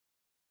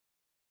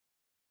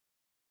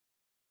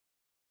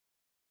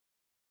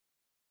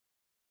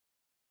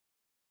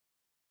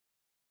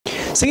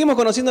Seguimos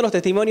conociendo los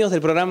testimonios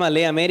del programa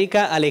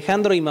Leamerica.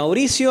 Alejandro y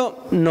Mauricio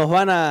nos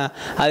van a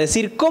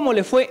decir cómo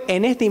le fue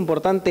en este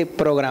importante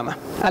programa.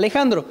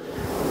 Alejandro,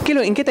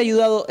 ¿en qué te ha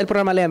ayudado el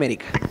programa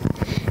Leamerica?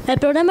 El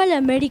programa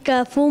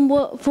Leamerica fue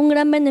un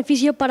gran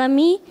beneficio para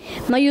mí,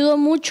 me ayudó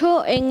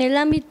mucho en el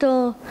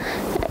ámbito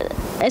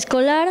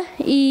escolar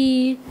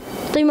y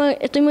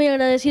estoy muy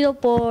agradecido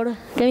por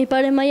que mis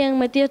padres me hayan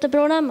metido a este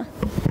programa.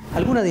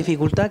 ¿Alguna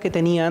dificultad que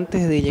tenía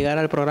antes de llegar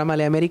al programa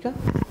Leamerica?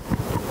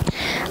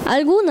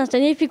 Algunas,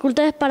 tenía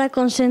dificultades para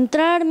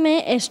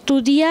concentrarme,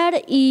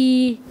 estudiar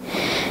y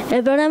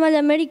el programa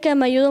Leamerica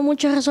me ayudó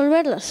mucho a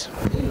resolverlas.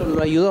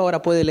 ¿Lo ayudó?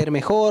 ¿Ahora puede leer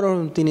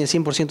mejor? ¿Tiene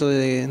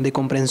 100% de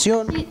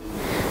comprensión?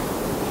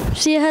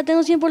 Sí, ya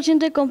tengo 100%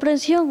 de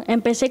comprensión.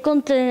 Empecé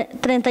con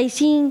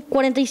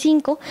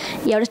 45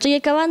 y ahora estoy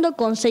acabando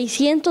con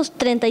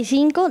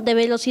 635 de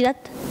velocidad.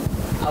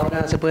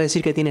 ¿Ahora se puede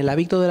decir que tiene el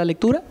hábito de la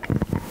lectura?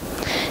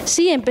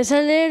 Sí, empecé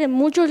a leer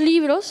muchos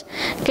libros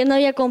que no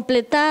había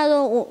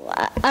completado,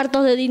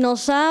 hartos de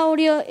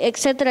dinosaurio,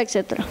 etcétera,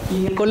 etcétera. ¿Y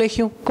en el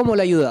colegio cómo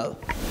le ha ayudado?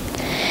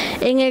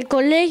 En el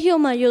colegio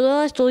me ayudó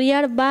a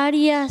estudiar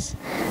varias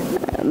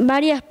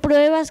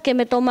pruebas que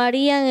me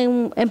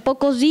tomarían en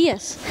pocos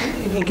días.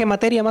 ¿En qué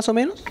materia más o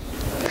menos?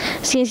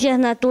 Ciencias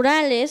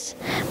naturales,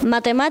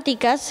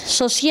 matemáticas,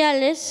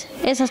 sociales,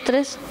 esas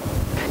tres.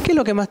 ¿Qué es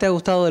lo que más te ha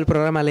gustado del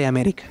programa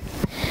Leamerica?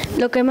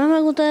 Lo que más me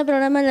gusta del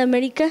programa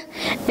Leamerica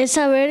es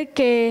saber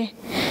que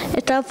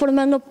estaba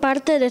formando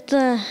parte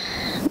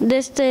de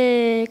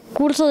este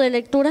curso de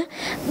lectura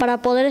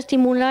para poder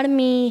estimular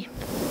mi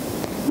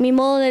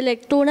modo de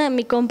lectura,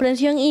 mi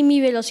comprensión y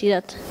mi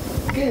velocidad.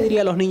 ¿Qué le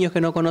diría a los niños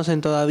que no conocen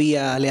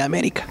todavía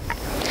Leamerica?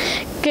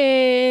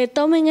 Que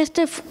tomen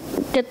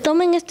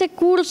este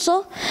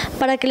curso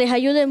para que les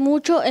ayude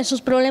mucho en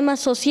sus problemas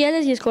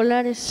sociales y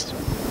escolares.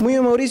 Muy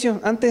bien,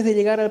 Mauricio, antes de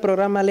llegar al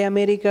programa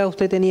Leamerica,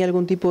 ¿usted tenía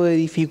algún tipo de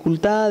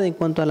dificultad en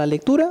cuanto a la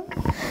lectura?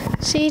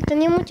 Sí,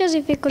 tenía muchas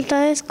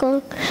dificultades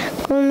con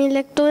mi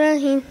lectura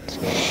y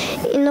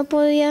no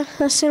podía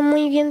hacer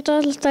muy bien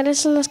todas las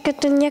tareas en las que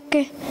tenía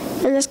que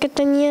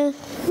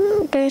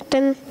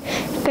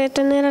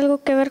tener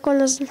algo que ver con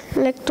las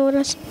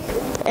lecturas.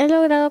 He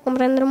logrado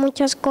comprender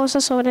muchas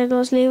cosas sobre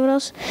los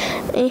libros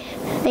e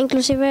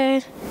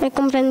inclusive he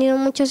comprendido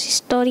muchas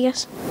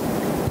historias.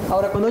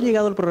 Ahora, cuando ha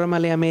llegado el programa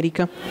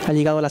Leamerica, ha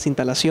llegado a las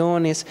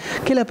instalaciones,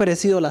 ¿qué le ha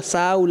parecido las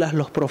aulas,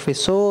 los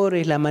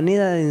profesores, la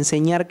manera de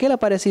enseñar? ¿Qué le ha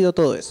parecido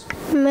todo eso?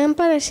 Me han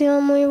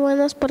parecido muy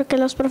buenas porque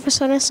los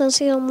profesores han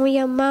sido muy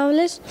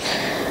amables.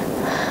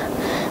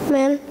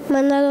 Me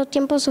han dado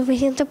tiempo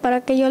suficiente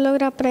para que yo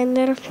logre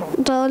aprender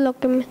todo lo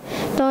que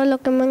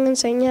me han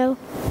enseñado.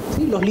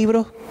 ¿Sí? ¿Los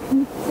libros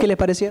qué le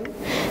parecieron?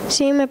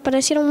 Sí, me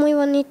parecieron muy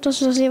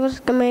bonitos los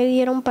libros que me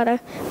dieron para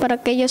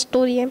que yo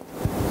estudie.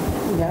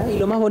 ¿Ya? ¿Y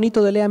lo más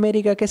bonito de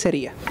Leamerica qué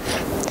sería?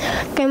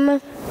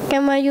 Que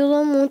me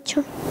ayudó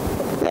mucho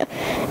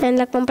en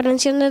la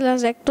comprensión de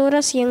las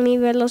lecturas y en mi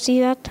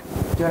velocidad.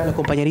 Los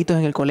compañeritos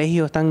en el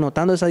colegio están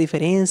notando esa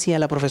diferencia,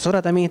 la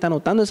profesora también está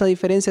notando esa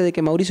diferencia de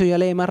que Mauricio ya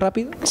lee más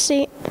rápido.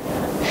 Sí,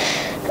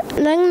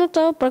 la han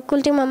notado porque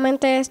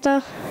últimamente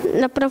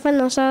la profe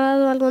nos ha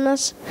dado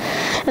algunas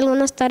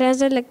tareas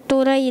de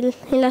lectura y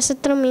las he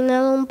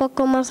terminado un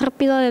poco más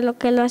rápido de lo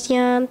que lo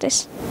hacía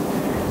antes.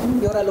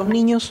 Y ahora a los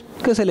niños,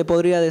 ¿qué se le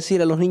podría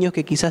decir a los niños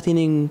que quizás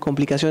tienen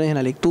complicaciones en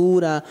la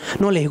lectura,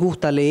 no les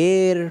gusta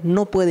leer,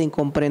 no pueden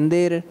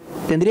comprender?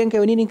 ¿Tendrían que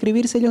venir a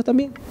inscribirse ellos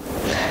también?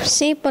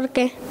 Sí,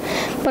 porque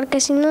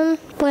si no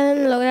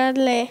pueden lograr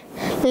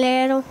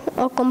leer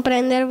o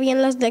comprender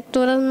bien las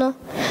lecturas, no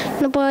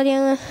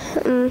podrían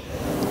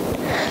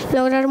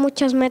lograr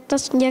muchas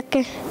metas, ya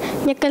que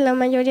la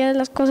mayoría de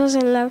las cosas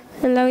en la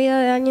vida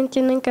de alguien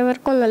tienen que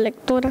ver con la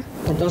lectura.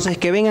 Entonces,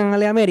 que vengan a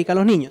Leamerica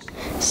los niños.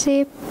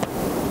 Sí,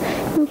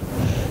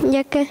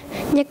 ya que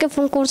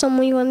fue un curso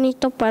muy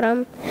bonito para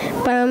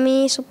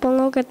mí y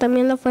supongo que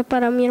también lo fue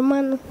para mi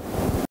hermano.